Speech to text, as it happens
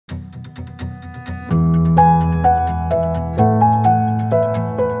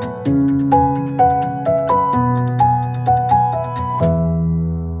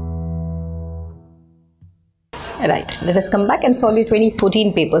Let us come back and solve your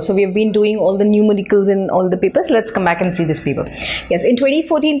 2014 paper. So we have been doing all the numericals in all the papers. Let's come back and see this paper. Yes, in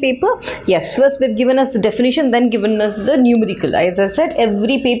 2014 paper, yes, first they've given us the definition, then given us the numerical. As I said,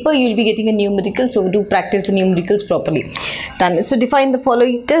 every paper you will be getting a numerical, so do practice the numericals properly. Done. So define the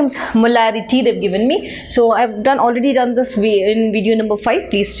following terms. Molarity they've given me. So I've already done this in video number 5.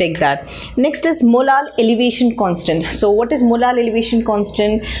 Please check that. Next is molar elevation constant. So what is molar elevation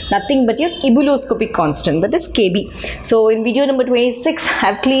constant? Nothing but your ebuloscopic constant, that is Kb. So in video number 26, I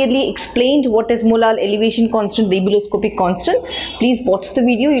have clearly explained what is molar elevation constant, the ebuloscopic constant. Please watch the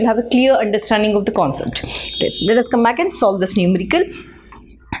video, you'll have a clear understanding of the concept. Let us come back and solve this numerical.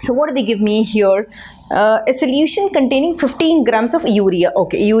 So what do they give me here? A solution containing 15 grams of urea.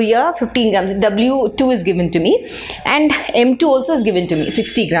 Okay, urea 15 grams. W2 is given to me, and M2 also is given to me,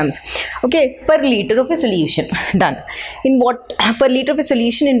 60 grams. Okay, per liter of a solution. Done. In what per liter of a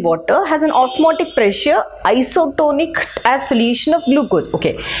solution in water has an osmotic pressure isotonic as solution of glucose.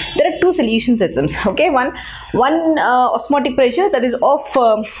 Okay, there are two solution systems. Okay, one osmotic pressure, that is of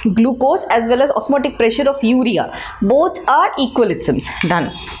glucose, as well as osmotic pressure of urea. Both are equal systems.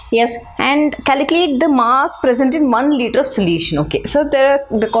 Done. Yes, and calculate the mass present in 1 liter of solution. Okay, so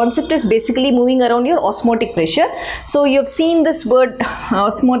the concept is basically moving around your osmotic pressure. So you have seen this word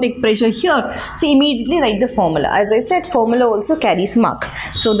osmotic pressure here, so immediately write the formula. As I said, formula also carries mark.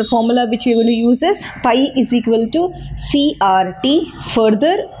 So the formula which we are going to use is pi is equal to CRT,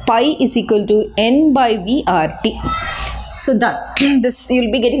 further pi is equal to N by VRT. So done. This you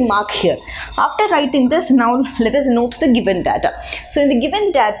will be getting mark here. After writing this, now let us note the given data. So in the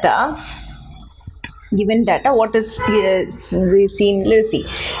given data, what is seen? Let us see.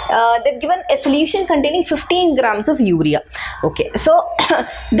 They've given a solution containing 15 grams of urea. Okay, so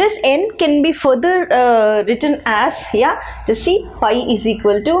this N can be further written as, just see, pi is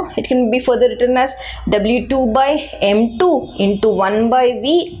equal to, it can be further written as W2 by M2 into 1 by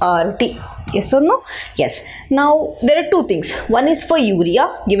VRT. Yes or no? Yes. Now there are two things. One is for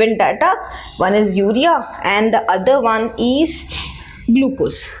urea, given data. One is urea and the other one is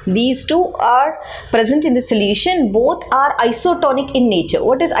glucose. These two are present in the solution. Both are isotonic in nature.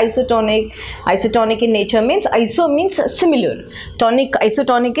 What is isotonic? Isotonic in nature means, iso means similar. Tonic,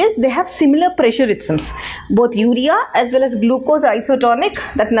 isotonic is they have similar pressure rhythms. Both urea as well as glucose are isotonic.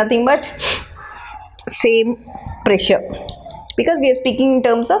 That nothing but same pressure, because we are speaking in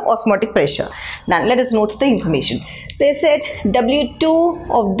terms of osmotic pressure. Now let us note the information. They said W2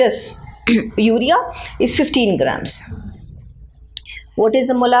 of this urea is 15 grams. What is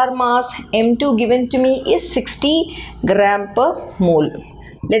the molar mass? M2 given to me is 60 gram per mole.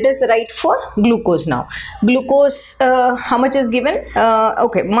 Let us write for glucose now. Glucose, how much is given?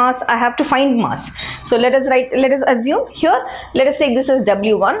 Okay, mass, I have to find mass. So let us assume here, let us take this as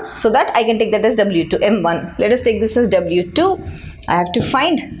W1, so that I can take that as W2, M1. Let us take this as W2. I have to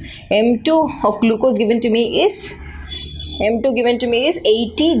find M2 of glucose given to me is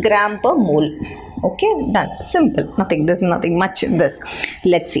 80 gram per mole. Okay, done. Simple. Nothing. There's nothing much in this.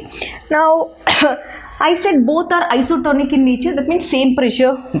 Let's see. Now, I said both are isotonic in nature. That means same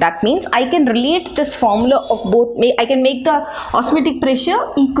pressure. That means I can relate this formula of both. I can make the osmotic pressure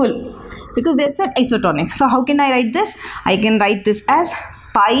equal, because they have said isotonic. So how can I write this? I can write this as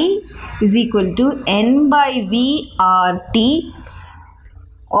pi is equal to N by V RT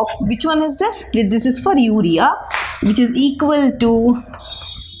of which one is this? This is for urea, which is equal to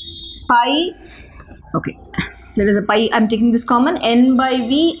pi. Okay, there is a pi, I am taking this common, N by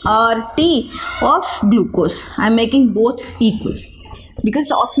V RT of glucose. I am making both equal because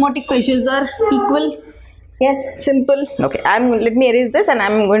the osmotic pressures are equal. Yes, simple. Okay, let me erase this and I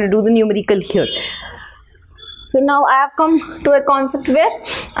am going to do the numerical here. So now I have come to a concept where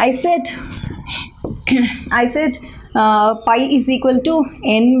I said pi is equal to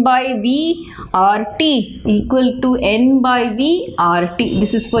N by V RT equal to N by V RT.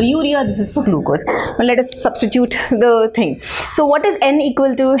 This is for urea, this is for glucose. Now let us substitute the thing. So what is N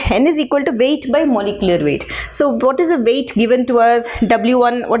equal to? N is equal to weight by molecular weight. So what is the weight given to us?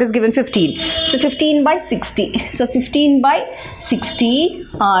 W1, what is given? 15. So 15 by 60. So 15 by 60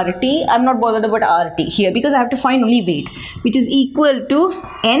 RT. I'm not bothered about RT here because I have to find only weight, which is equal to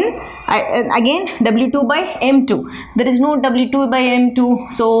N. Again W2 by M2. There is no W2 by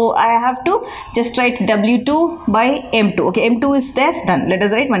M2, so I have to just write W2 by M2. Okay, M2 is there. Done. Let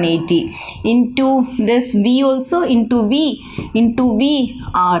us write 180 into this V also into V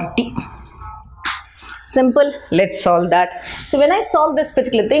RT. Simple. Let's solve that. So when I solve this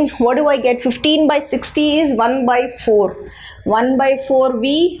particular thing, what do I get? 15 by 60 is 1 by 4. 1 by 4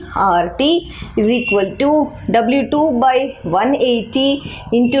 V RT is equal to W2 by 180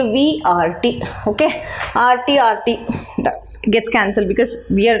 into V RT. Okay, RT gets cancelled because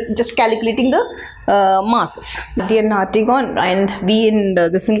we are just calculating the masses. RT and RT gone, and V in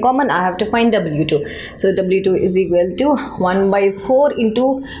this in common. I have to find W2. So W2 is equal to 1 by 4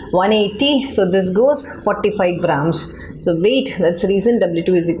 into 180. So this goes 45 grams. So weight, that's the reason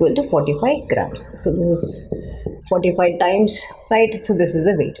W2 is equal to 45 grams. So this is 45 times, right? So this is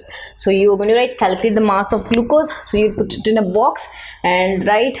the weight. So you are going to write, calculate the mass of glucose. So you put it in a box and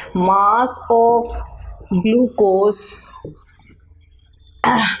write mass of glucose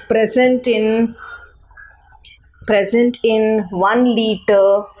present in 1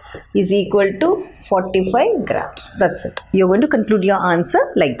 liter is equal to 45 grams. That's it. You're going to conclude your answer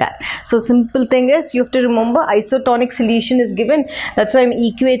like that. So simple thing is, you have to remember isotonic solution is given. That's why I'm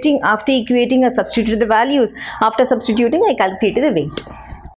equating. After equating, I substituted the values. After substituting, I calculated the weight.